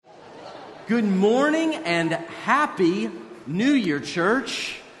Good morning and happy New Year,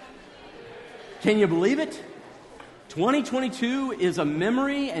 church. Can you believe it? 2022 is a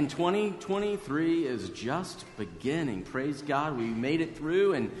memory and 2023 is just beginning. Praise God, we made it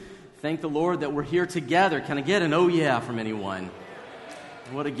through and thank the Lord that we're here together. Can I get an oh yeah from anyone?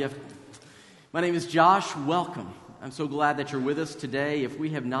 What a gift. My name is Josh. Welcome. I'm so glad that you're with us today. If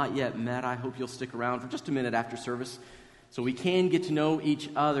we have not yet met, I hope you'll stick around for just a minute after service so we can get to know each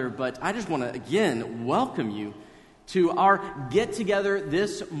other. But I just want to, again, welcome you to our get-together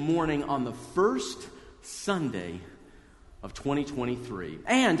this morning on the first Sunday of 2023.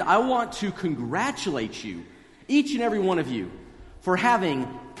 And I want to congratulate you, each and every one of you, for having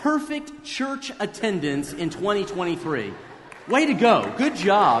perfect church attendance in 2023. Way to go. Good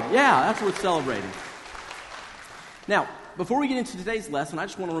job. Yeah, that's worth celebrating. Now, before we get into today's lesson, I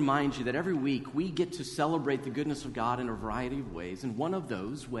just want to remind you that every week we get to celebrate the goodness of God in a variety of ways, and one of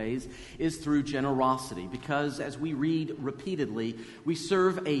those ways is through generosity, because as we read repeatedly, we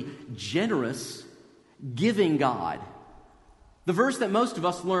serve a generous, giving God. The verse that most of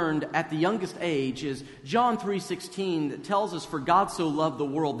us learned at the youngest age is John 3:16, that tells us, "For God so loved the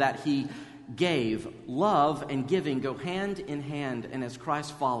world that He gave." Love and giving go hand in hand, and as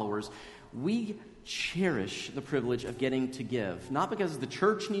Christ followers, we cherish the privilege of getting to give. Not because the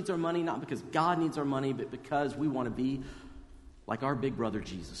church needs our money, not because God needs our money, but because we want to be like our big brother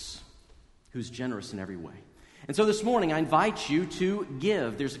Jesus, who's generous in every way. And so this morning, I invite you to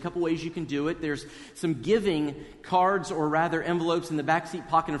give. There's a couple ways you can do it. There's some giving cards, or rather envelopes, in the backseat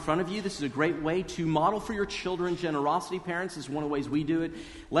pocket in front of you. This is a great way to model for your children generosity. Parents, this is one of the ways we do it.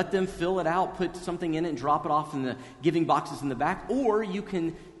 Let them fill it out, put something in it, and drop it off in the giving boxes in the back. Or you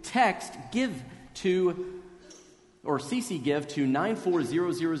can text give to, or CC give to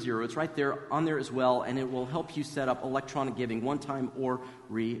 94000. It's right there on there as well, and it will help you set up electronic giving, one time or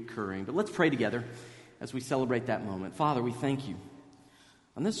recurring. But let's pray together as we celebrate that moment. Father, we thank you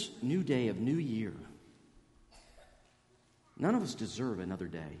on this new day of New Year. None of us deserve another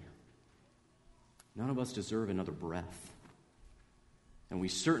day. None of us deserve another breath. And we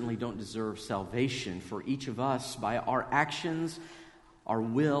certainly don't deserve salvation, for each of us, by our actions, our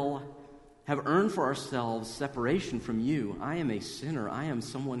will, have earned for ourselves separation from you. I am a sinner. I am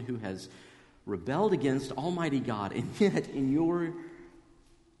someone who has rebelled against Almighty God, and yet in your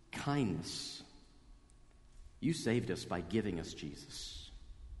kindness, you saved us by giving us Jesus.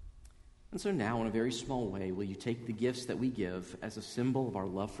 And so now, in a very small way, will you take the gifts that we give as a symbol of our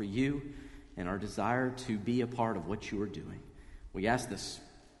love for you and our desire to be a part of what you are doing? We ask this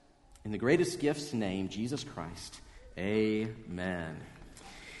in the greatest gift's name, Jesus Christ. Amen.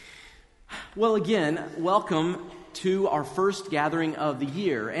 Well, again, welcome to our first gathering of the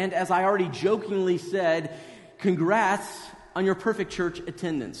year. And as I already jokingly said, congrats on your perfect church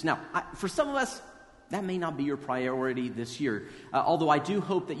attendance. Now, for some of us, that may not be your priority this year, although I do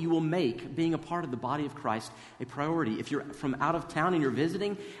hope that you will make being a part of the body of Christ a priority. If you're from out of town and you're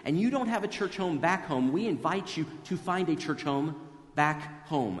visiting and you don't have a church home back home, we invite you to find a church home back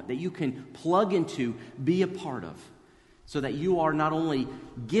home that you can plug into, be a part of, so that you are not only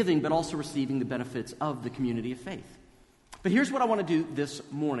giving, but also receiving the benefits of the community of faith. But here's what I want to do this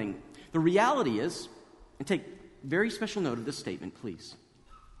morning. The reality is, and take very special note of this statement, please.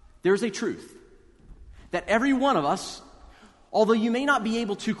 There's a truth that every one of us, although you may not be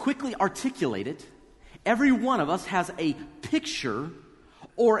able to quickly articulate it, every one of us has a picture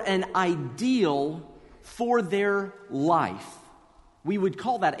or an ideal for their life. We would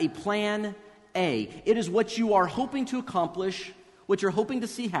call that a plan A. It is what you are hoping to accomplish, what you're hoping to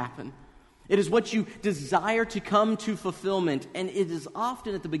see happen. It is what you desire to come to fulfillment. And it is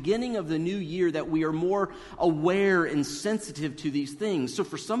often at the beginning of the new year that we are more aware and sensitive to these things. So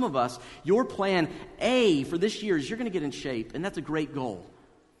for some of us, your plan A for this year is you're going to get in shape, and that's a great goal.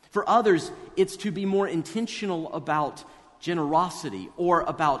 For others, it's to be more intentional about generosity or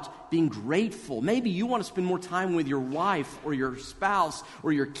about being grateful. Maybe you want to spend more time with your wife or your spouse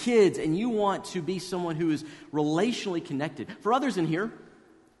or your kids, and you want to be someone who is relationally connected. For others in here,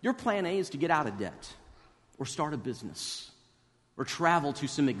 your plan A is to get out of debt or start a business or travel to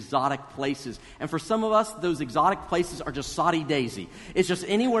some exotic places. And for some of us, those exotic places are just soddy daisy. It's just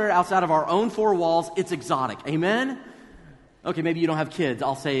anywhere outside of our own four walls, it's exotic. Amen? Okay, maybe you don't have kids.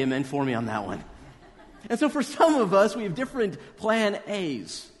 I'll say amen for me on that one. And so for some of us, we have different plan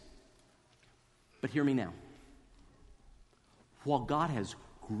A's. But hear me now. While God has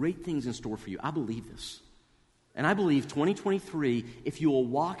great things in store for you, I believe this. And I believe 2023, if you will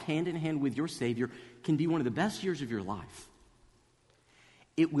walk hand in hand with your Savior, can be one of the best years of your life.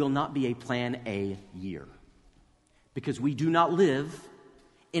 It will not be a plan A year. Because we do not live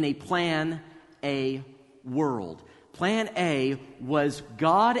in a Plan A world. Plan A was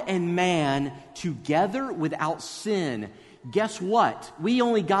God and man together without sin. Guess what? We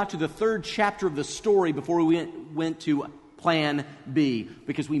only got to the 3rd chapter of the story before we went to Plan B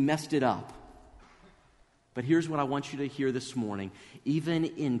because we messed it up. But here's what I want you to hear this morning. Even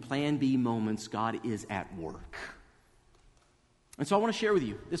in Plan B moments, God is at work. And so I want to share with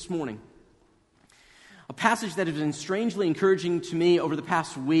you this morning a passage that has been strangely encouraging to me over the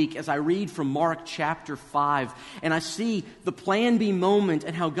past week as I read from Mark chapter 5, and I see the Plan B moment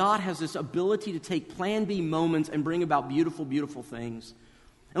and how God has this ability to take Plan B moments and bring about beautiful, beautiful things.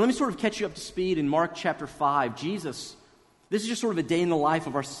 And let me sort of catch you up to speed in Mark chapter 5. Jesus, this is just sort of a day in the life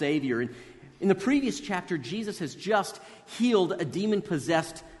of our Savior. And in the previous chapter, Jesus has just healed a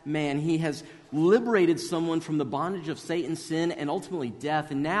demon-possessed man. He has liberated someone from the bondage of Satan, sin, and ultimately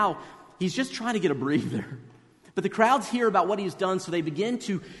death. And now he's just trying to get a breather. But the crowds hear about what he's done, so they begin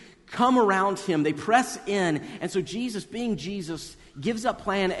to come around him. They press in. And so Jesus, being Jesus, gives up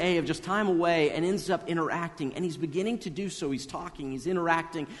Plan A of just time away and ends up interacting. And he's beginning to do so. He's talking. He's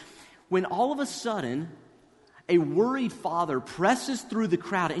interacting. When all of a sudden, a worried father presses through the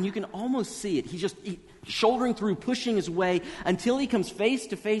crowd, and you can almost see it. He's shouldering through, pushing his way until he comes face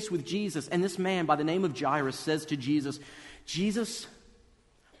to face with Jesus. And this man, by the name of Jairus, says to Jesus, "Jesus,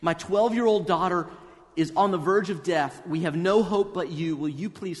 my 12-year-old daughter is on the verge of death. We have no hope but you. Will you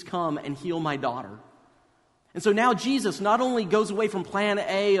please come and heal my daughter?" And so now Jesus not only goes away from Plan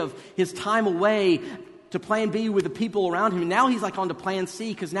A of his time away to Plan B with the people around him, now he's like on to Plan C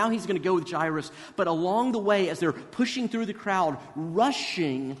because now he's going to go with Jairus. But along the way, as they're pushing through the crowd,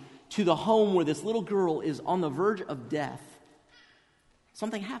 rushing to the home where this little girl is on the verge of death,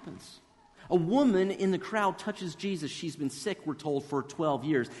 something happens. A woman in the crowd touches Jesus. She's been sick, we're told, for 12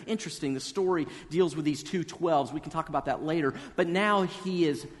 years. Interesting, the story deals with these two 12s. We can talk about that later. But now he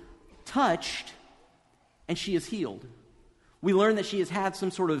is touched, and she is healed. We learn that she has had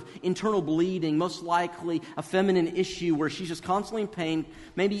some sort of internal bleeding, most likely a feminine issue where she's just constantly in pain,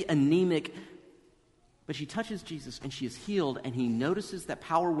 maybe anemic. But she touches Jesus, and she is healed, and he notices that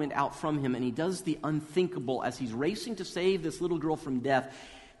power went out from him, and he does the unthinkable as he's racing to save this little girl from death.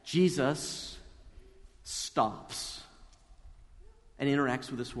 Jesus stops and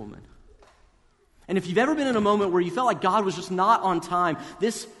interacts with this woman. And if you've ever been in a moment where you felt like God was just not on time,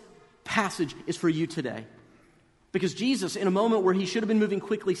 this passage is for you today. Because Jesus, in a moment where he should have been moving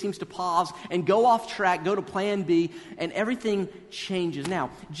quickly, seems to pause and go off track, go to Plan B, and everything changes.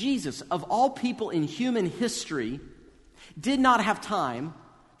 Now, Jesus, of all people in human history, did not have time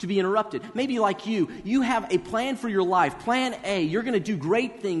to be interrupted. Maybe like you have a plan for your life. Plan A, you're going to do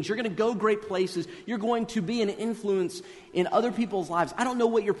great things. You're going to go great places. You're going to be an influence in other people's lives. I don't know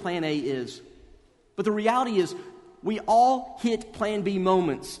what your Plan A is. But the reality is, we all hit Plan B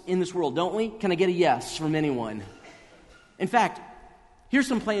moments in this world, don't we? Can I get a yes from anyone? In fact, here's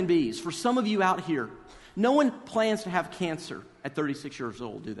some Plan Bs. For some of you out here, no one plans to have cancer at 36 years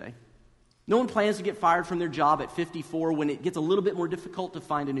old, do they? No one plans to get fired from their job at 54 when it gets a little bit more difficult to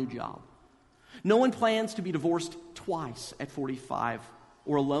find a new job. No one plans to be divorced twice at 45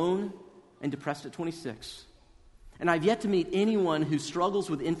 or alone and depressed at 26. And I've yet to meet anyone who struggles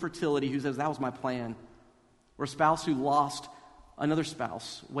with infertility who says, that was my plan. Or a spouse who lost another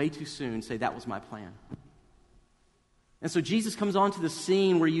spouse way too soon say, that was my plan. And so Jesus comes onto the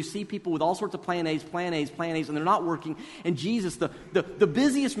scene where you see people with all sorts of Plan A's, and they're not working. And Jesus, the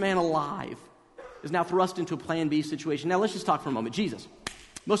busiest man alive, is now thrust into a Plan B situation. Now let's just talk for a moment. Jesus,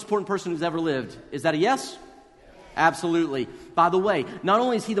 most important person who's ever lived. Is that a yes? Absolutely. By the way, not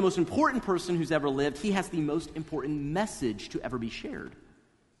only is he the most important person who's ever lived, he has the most important message to ever be shared.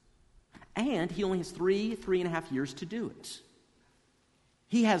 And he only has 3.5 years to do it.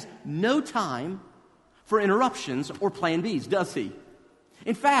 He has no time for interruptions or Plan Bs, does he?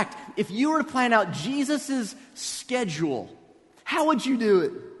 In fact, if you were to plan out Jesus' schedule, how would you do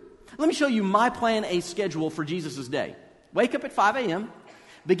it? Let me show you my Plan A schedule for Jesus' day. Wake up at 5 a.m.,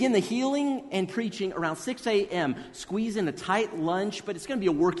 begin the healing and preaching around 6 a.m., squeeze in a tight lunch, but it's going to be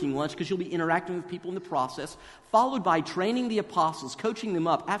a working lunch because you'll be interacting with people in the process, followed by training the apostles, coaching them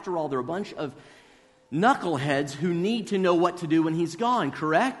up. After all, they're a bunch of knuckleheads who need to know what to do when he's gone,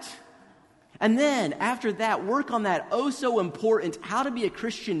 correct? And then, after that, work on that oh-so-important How to Be a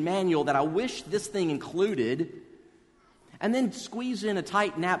Christian manual that I wish this thing included. And then squeeze in a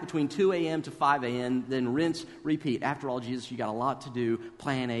tight nap between 2 a.m. to 5 a.m., then rinse, repeat. After all, Jesus, you got a lot to do.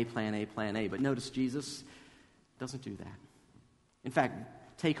 Plan A, Plan A, Plan A. But notice Jesus doesn't do that. In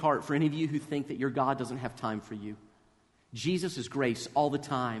fact, take heart for any of you who think that your God doesn't have time for you. Jesus is grace all the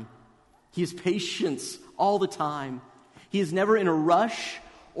time. He is patience all the time. He is never in a rush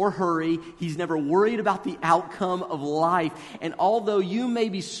or hurry. He's never worried about the outcome of life. And although you may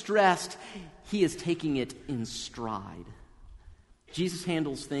be stressed, he is taking it in stride. Jesus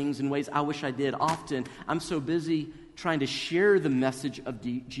handles things in ways I wish I did. Often, I'm so busy trying to share the message of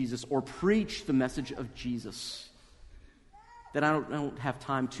Jesus or preach the message of Jesus that I don't have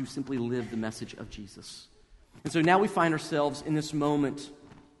time to simply live the message of Jesus. And so now we find ourselves in this moment.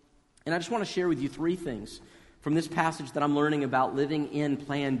 And I just want to share with you 3 things from this passage that I'm learning about living in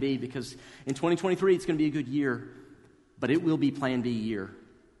Plan B, because in 2023 it's going to be a good year, but it will be Plan B year.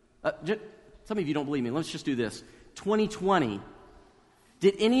 Some of you don't believe me. Let's just do this. 2020.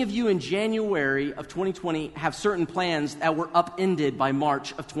 Did any of you in January of 2020 have certain plans that were upended by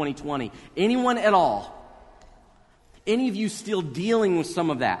March of 2020? Anyone at all? Any of you still dealing with some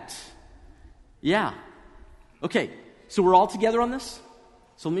of that? Yeah. Okay, so we're all together on this?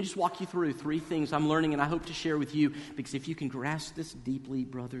 So let me just walk you through 3 things I'm learning and I hope to share with you, because if you can grasp this deeply,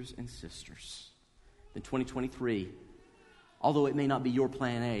 brothers and sisters, then 2023, although it may not be your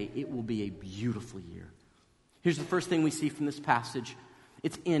plan A, it will be a beautiful year. Here's the first thing we see from this passage.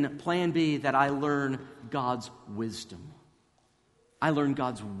 It's in Plan B that I learn God's wisdom. I learn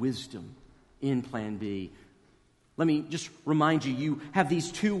God's wisdom in Plan B. Let me just remind you, you have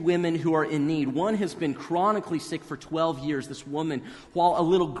these 2 women who are in need. One has been chronically sick for 12 years, this woman, while a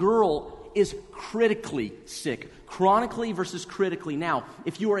little girl is critically sick. Chronically versus critically. Now,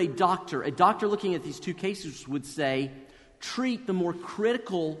 if you are a doctor looking at these 2 cases would say, treat the more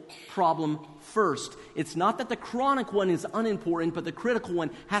critical problem first. It's not that the chronic one is unimportant, but the critical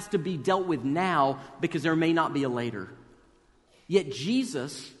one has to be dealt with now because there may not be a later. Yet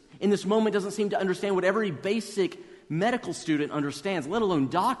Jesus, in this moment, doesn't seem to understand what every basic medical student understands, let alone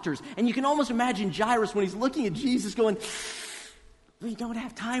doctors. And you can almost imagine Jairus when he's looking at Jesus going, we don't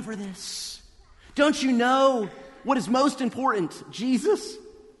have time for this. Don't you know what is most important, Jesus?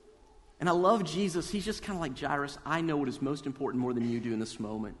 And I love Jesus. He's just kind of like Jairus. I know what is most important more than you do in this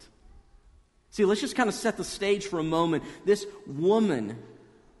moment. See, let's just kind of set the stage for a moment. This woman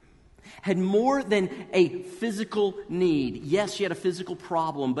had more than a physical need. Yes, she had a physical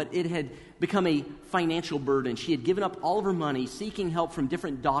problem, but it had become a financial burden. She had given up all of her money, seeking help from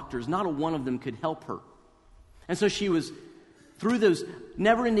different doctors. Not a one of them could help her. And so she was through those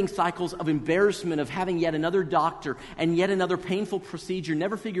never-ending cycles of embarrassment of having yet another doctor and yet another painful procedure,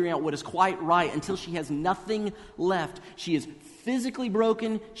 never figuring out what is quite right until she has nothing left. She is physically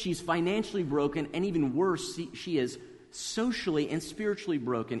broken, she's financially broken, and even worse, she is socially and spiritually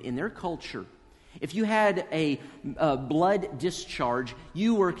broken. In their culture, if you had a blood discharge,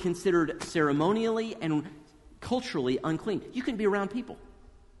 you were considered ceremonially and culturally unclean. You couldn't be around people.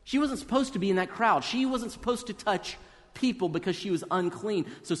 She wasn't supposed to be in that crowd. She wasn't supposed to touch people because she was unclean.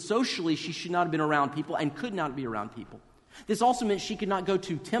 So socially, she should not have been around people and could not be around people. This also meant she could not go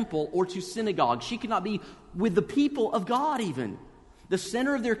to temple or to synagogue. She could not be with the people of God even. The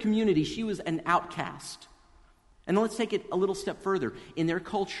center of their community, she was an outcast. And let's take it a little step further. In their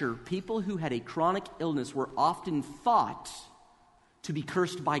culture, people who had a chronic illness were often thought to be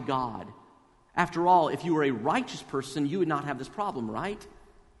cursed by God. After all, if you were a righteous person, you would not have this problem, right?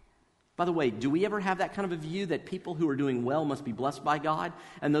 By the way, do we ever have that kind of a view that people who are doing well must be blessed by God,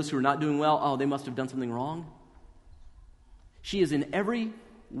 and those who are not doing well, oh, they must have done something wrong? She is in every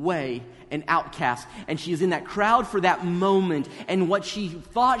way an outcast, and she is in that crowd for that moment, and what she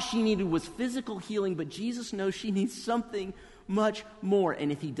thought she needed was physical healing, but Jesus knows she needs something much more,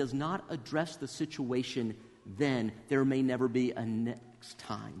 and if he does not address the situation, then there may never be a next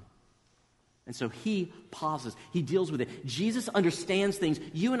time. And so he pauses. He deals with it. Jesus understands things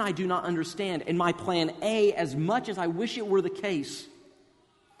you and I do not understand. And my plan A, as much as I wish it were the case,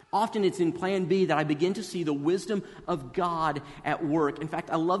 often it's in Plan B that I begin to see the wisdom of God at work. In fact,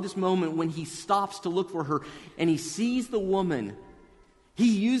 I love this moment when he stops to look for her and he sees the woman. He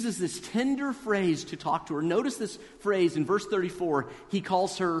uses this tender phrase to talk to her. Notice this phrase in verse 34. He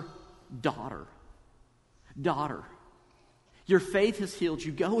calls her daughter. Daughter, your faith has healed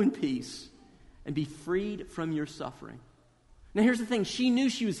you. Go in peace and be freed from your suffering. Now here's the thing. She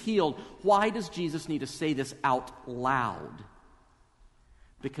knew she was healed. Why does Jesus need to say this out loud?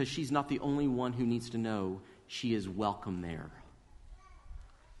 Because she's not the only one who needs to know she is welcome there.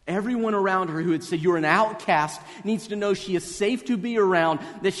 Everyone around her who had said you're an outcast needs to know she is safe to be around,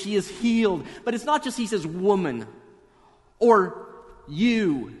 that she is healed. But it's not just he says woman or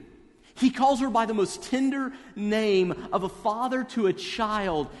you. He calls her by the most tender name of a father to a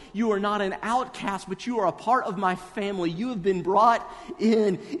child. You are not an outcast, but you are a part of my family. You have been brought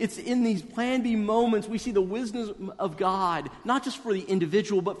in. It's in these Plan B moments we see the wisdom of God, not just for the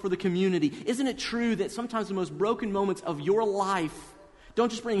individual, but for the community. Isn't it true that sometimes the most broken moments of your life don't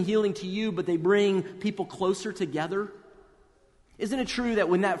just bring healing to you, but they bring people closer together? Isn't it true that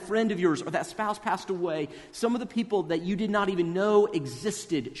when that friend of yours or that spouse passed away, some of the people that you did not even know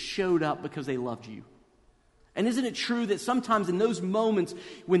existed showed up because they loved you? And isn't it true that sometimes in those moments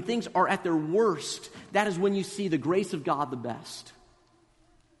when things are at their worst, that is when you see the grace of God the best?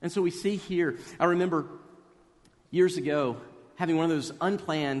 And so we see here, I remember years ago having one of those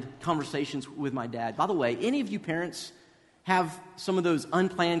unplanned conversations with my dad. By the way, any of you parents have some of those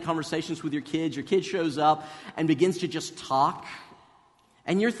unplanned conversations with your kids? Your kid shows up and begins to just talk.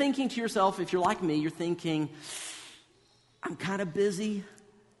 And you're thinking to yourself, if you're like me, you're thinking, I'm kind of busy.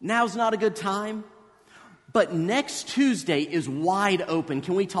 Now's not a good time. But next Tuesday is wide open.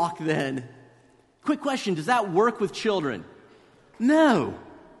 Can we talk then? Quick question, does that work with children? No.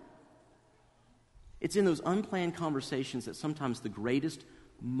 It's in those unplanned conversations that sometimes the greatest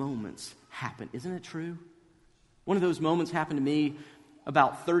moments happen. Isn't it true? One of those moments happened to me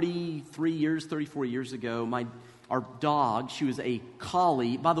about 34 years ago. Our dog, she was a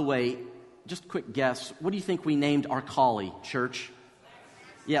collie. By the way, just a quick guess. What do you think we named our collie, church?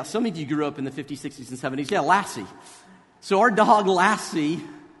 Yeah, some of you grew up in the 50s, 60s, and 70s. Yeah, Lassie. So our dog, Lassie, here,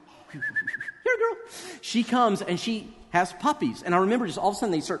 girl, she comes and she has puppies. And I remember just all of a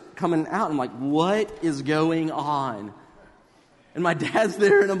sudden they start coming out. And I'm like, what is going on? And my dad's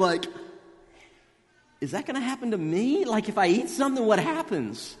there and I'm like, is that going to happen to me? Like if I eat something, what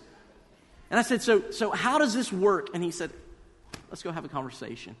happens? And I said, so how does this work? And he said, let's go have a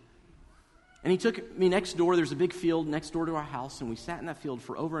conversation. And he took me next door. There's a big field next door to our house, and we sat in that field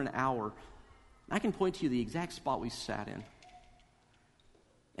for over an hour. I can point to you the exact spot we sat in.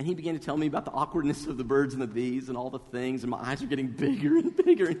 And he began to tell me about the awkwardness of the birds and the bees and all the things, and my eyes are getting bigger and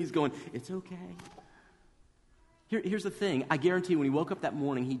bigger, and he's going, it's okay. Here's the thing. I guarantee when he woke up that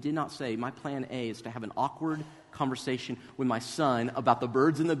morning, he did not say, my plan A is to have an awkward conversation with my son about the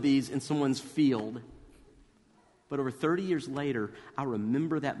birds and the bees in someone's field. But over 30 years later, I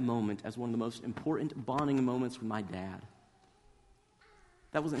remember that moment as one of the most important bonding moments with my dad.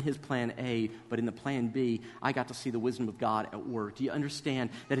 That wasn't his plan A, but in the plan B, I got to see the wisdom of God at work. Do you understand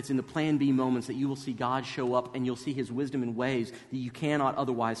that it's in the plan B moments that you will see God show up and you'll see his wisdom in ways that you cannot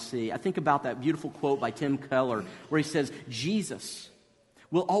otherwise see? I think about that beautiful quote by Tim Keller where he says, Jesus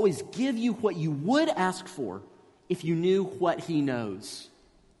will always give you what you would ask for if you knew what he knows.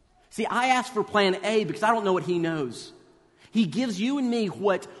 See, I asked for plan A because I don't know what he knows. He gives you and me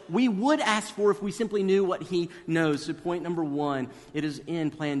what we would ask for if we simply knew what he knows. So point number one, it is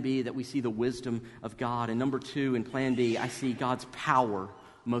in plan B that we see the wisdom of God. And number two, in plan B, I see God's power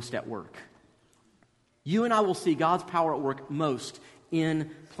most at work. You and I will see God's power at work most in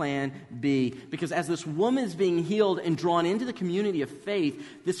plan B. Because as this woman is being healed and drawn into the community of faith,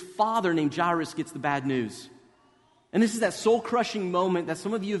 this father named Jairus gets the bad news. And this is that soul-crushing moment that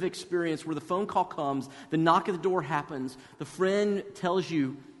some of you have experienced where the phone call comes, the knock at the door happens, the friend tells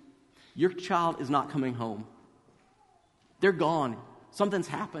you, your child is not coming home. They're gone. Something's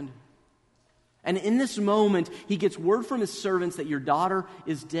happened. And in this moment, he gets word from his servants that your daughter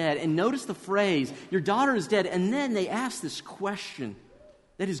is dead. And notice the phrase, your daughter is dead. And then they ask this question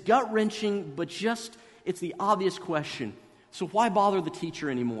that is gut-wrenching, but it's the obvious question. So why bother the teacher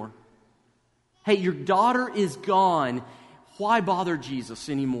anymore? Hey, your daughter is gone. Why bother Jesus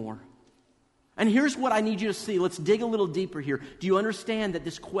anymore? And here's what I need you to see. Let's dig a little deeper here. Do you understand that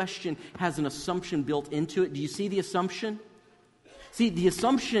this question has an assumption built into it? Do you see the assumption? See, the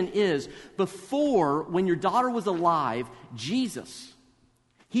assumption is before, when your daughter was alive, Jesus,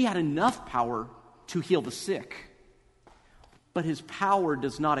 he had enough power to heal the sick. But his power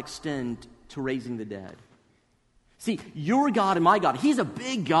does not extend to raising the dead. See, your God and my God, he's a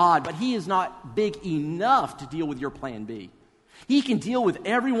big God, but he is not big enough to deal with your plan B. He can deal with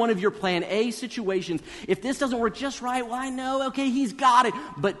every one of your plan A situations. If this doesn't work just right, well, I know, okay, he's got it.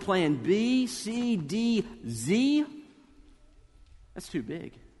 But plan B, C, D, Z, that's too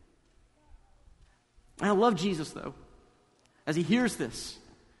big. And I love Jesus, though. As he hears this,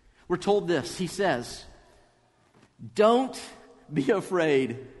 we're told this. He says, don't be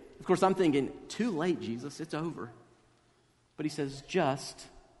afraid. Of course, I'm thinking, too late, Jesus, it's over. But he says, just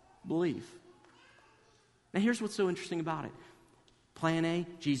believe. Now, here's what's so interesting about it. Plan A,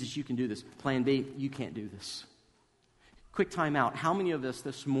 Jesus, you can do this. Plan B, you can't do this. Quick time out. How many of us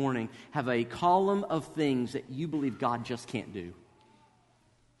this morning have a column of things that you believe God just can't do?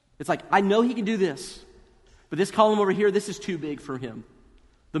 It's like, I know he can do this, but this column over here, this is too big for him.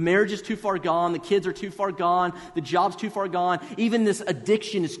 The marriage is too far gone. The kids are too far gone. The job's too far gone. Even this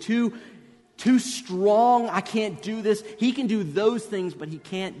addiction is too strong. I can't do this. He can do those things, but he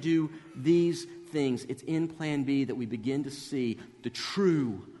can't do these things, it's in plan B that we begin to see the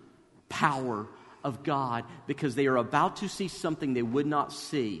true power of God, because they are about to see something they would not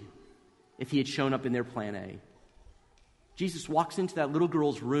see if he had shown up in their plan A. Jesus walks into that little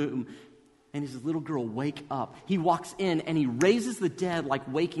girl's room, and he says, "Little girl, wake up." He walks in and he raises the dead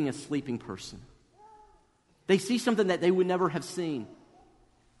like waking a sleeping person. They see something that they would never have seen.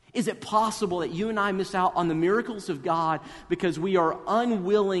 Is it possible that you and I miss out on the miracles of God because we are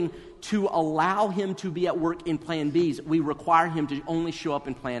unwilling to allow him to be at work in plan Bs? We require him to only show up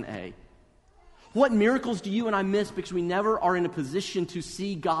in plan A. What miracles do you and I miss because we never are in a position to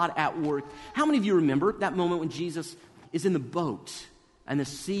see God at work? How many of you remember that moment when Jesus is in the boat and the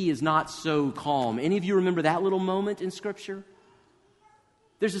sea is not so calm? Any of you remember that little moment in Scripture?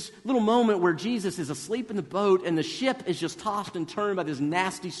 There's this little moment where Jesus is asleep in the boat and the ship is just tossed and turned by this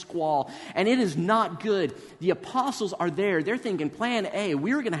nasty squall, and it is not good. The apostles are there. They're thinking, plan A,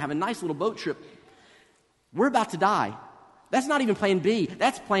 we're going to have a nice little boat trip. We're about to die. That's not even plan B.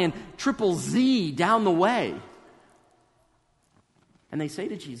 That's plan triple Z down the way. And they say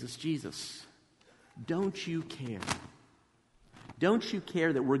to Jesus, "Jesus, don't you care? Don't you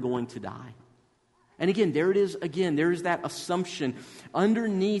care that we're going to die?" And again, there it is again. There is that assumption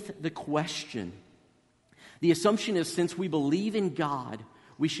underneath the question. The assumption is, since we believe in God,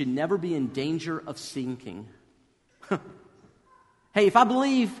 we should never be in danger of sinking. Hey, if I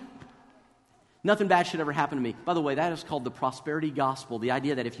believe, nothing bad should ever happen to me. By the way, that is called the prosperity gospel. The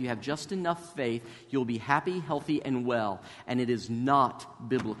idea that if you have just enough faith, you'll be happy, healthy, and well. And it is not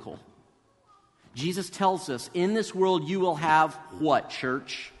biblical. Jesus tells us, in this world you will have what,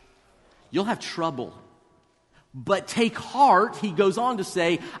 church? You'll have trouble. But take heart, he goes on to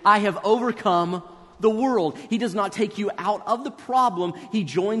say, I have overcome the world. He does not take you out of the problem. He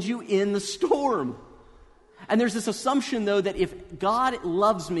joins you in the storm. And there's this assumption, though, that if God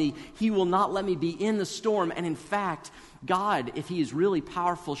loves me, he will not let me be in the storm. And in fact, God, if he is really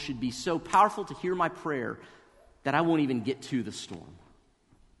powerful, should be so powerful to hear my prayer that I won't even get to the storm.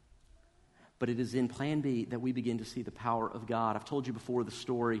 But it is in plan B that we begin to see the power of God. I've told you before the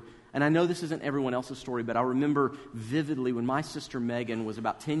story, and I know this isn't everyone else's story, but I remember vividly when my sister Megan was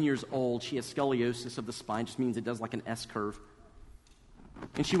about 10 years old. She has scoliosis of the spine, just means it does like an S-curve.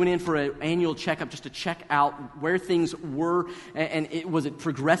 And she went in for an annual checkup just to check out where things were, and was it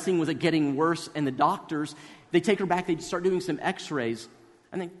progressing, was it getting worse? And the doctors, they take her back, they start doing some x-rays,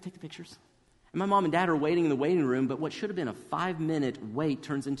 and they take the pictures. And my mom and dad are waiting in the waiting room, but what should have been a 5-minute wait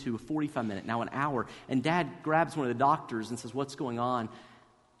turns into a 45-minute, now an hour. And dad grabs one of the doctors and says, "What's going on?"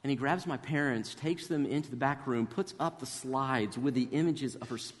 And he grabs my parents, takes them into the back room, puts up the slides with the images of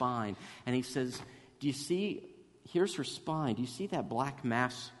her spine. And he says, "Do you see, here's her spine. Do you see that black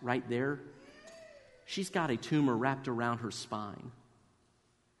mass right there? She's got a tumor wrapped around her spine."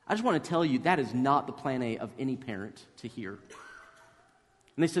 I just want to tell you, that is not the plan A of any parent to hear.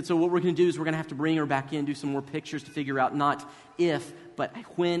 And they said, "So what we're going to do is we're going to have to bring her back in, do some more pictures to figure out not if, but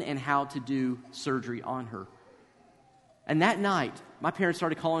when and how to do surgery on her." And that night, my parents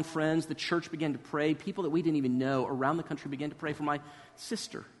started calling friends. The church began to pray. People that we didn't even know around the country began to pray for my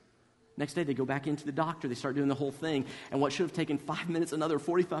sister. Next day, they go back into the doctor. They start doing the whole thing. And what should have taken 5 minutes, another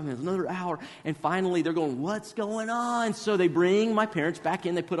 45 minutes, another hour. And finally, they're going, "What's going on?" So they bring my parents back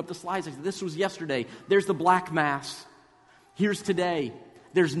in. They put up the slides. They said, "This was yesterday. There's the black mass. Here's today.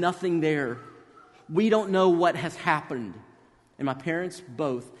 There's nothing there. We don't know what has happened." And my parents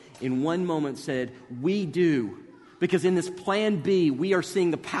both, in one moment, said, "We do." Because in this plan B, we are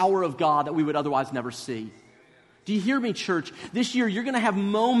seeing the power of God that we would otherwise never see. Do you hear me, church? This year, you're going to have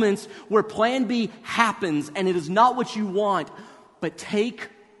moments where plan B happens, and it is not what you want. But take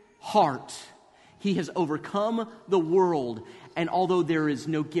heart. He has overcome the world. And although there is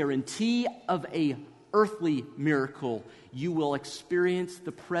no guarantee of a earthly miracle, you will experience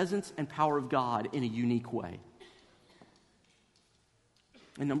the presence and power of God in a unique way.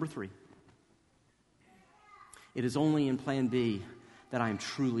 And number 3, it is only in plan B that I am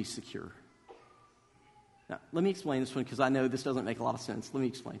truly secure. Now, let me explain this one because I know this doesn't make a lot of sense. Let me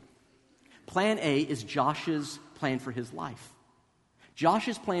explain. Plan A is Josh's plan for his life.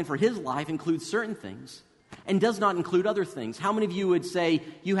 Josh's plan for his life includes certain things and does not include other things. How many of you would say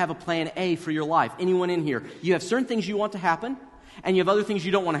you have a plan A for your life? Anyone in here? You have certain things you want to happen, and you have other things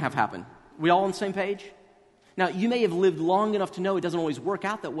you don't want to have happen. We all on the same page? Now, you may have lived long enough to know it doesn't always work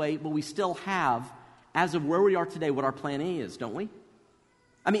out that way, but we still have, as of where we are today, what our plan A is, don't we?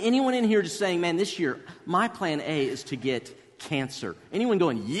 I mean, anyone in here just saying, "Man, this year, my plan A is to get cancer." Anyone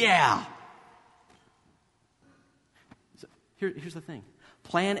going, "Yeah"? So here's the thing.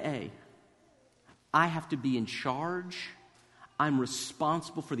 Plan A, I have to be in charge. I'm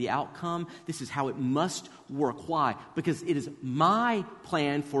responsible for the outcome. This is how it must work. Why? Because it is my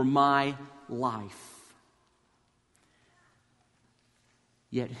plan for my life.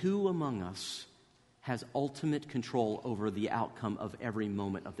 Yet who among us has ultimate control over the outcome of every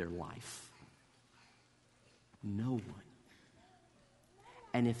moment of their life? No one.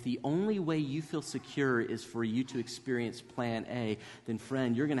 And if the only way you feel secure is for you to experience plan A, then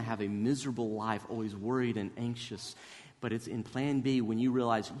friend, you're going to have a miserable life, always worried and anxious. But it's in plan B when you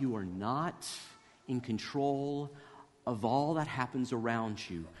realize you are not in control of all that happens around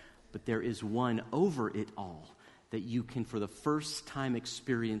you, but there is one over it all that you can, for the first time,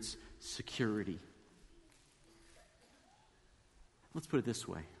 experience security. Let's put it this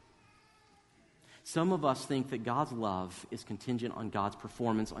way. Some of us think that God's love is contingent on God's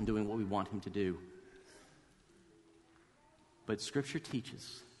performance on doing what we want Him to do. But Scripture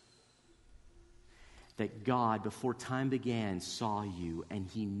teaches that God, before time began, saw you, and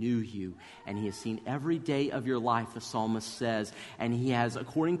He knew you, and He has seen every day of your life, the psalmist says, and He has,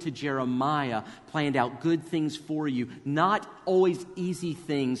 according to Jeremiah, planned out good things for you. Not always easy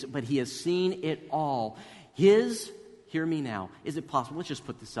things, but He has seen it all. Hear me now, is it possible, let's just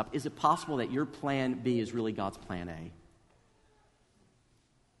put this up, is it possible that your plan B is really God's plan A?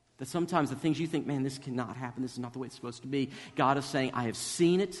 That sometimes the things you think, man, this cannot happen, this is not the way it's supposed to be, God is saying, I have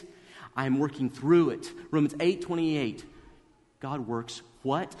seen it, I am working through it. Romans 8:28, God works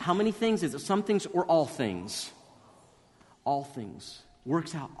what? How many things? Is it some things or all things? All things.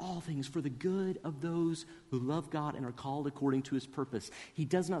 Works out all things for the good of those who love God and are called according to His purpose. He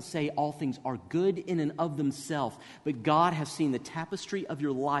does not say all things are good in and of themselves, but God has seen the tapestry of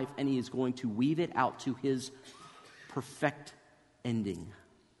your life and He is going to weave it out to His perfect ending.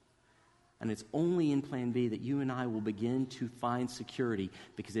 And it's only in plan B that you and I will begin to find security,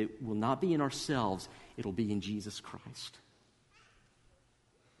 because it will not be in ourselves, it'll be in Jesus Christ.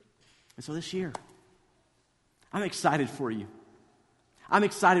 And so this year, I'm excited for you. I'm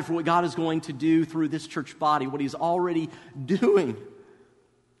excited for what God is going to do through this church body, what He's already doing.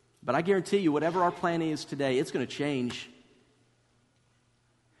 But I guarantee you, whatever our plan is today, it's going to change.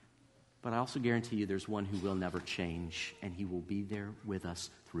 But I also guarantee you there's one who will never change, and He will be there with us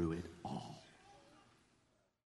through it all.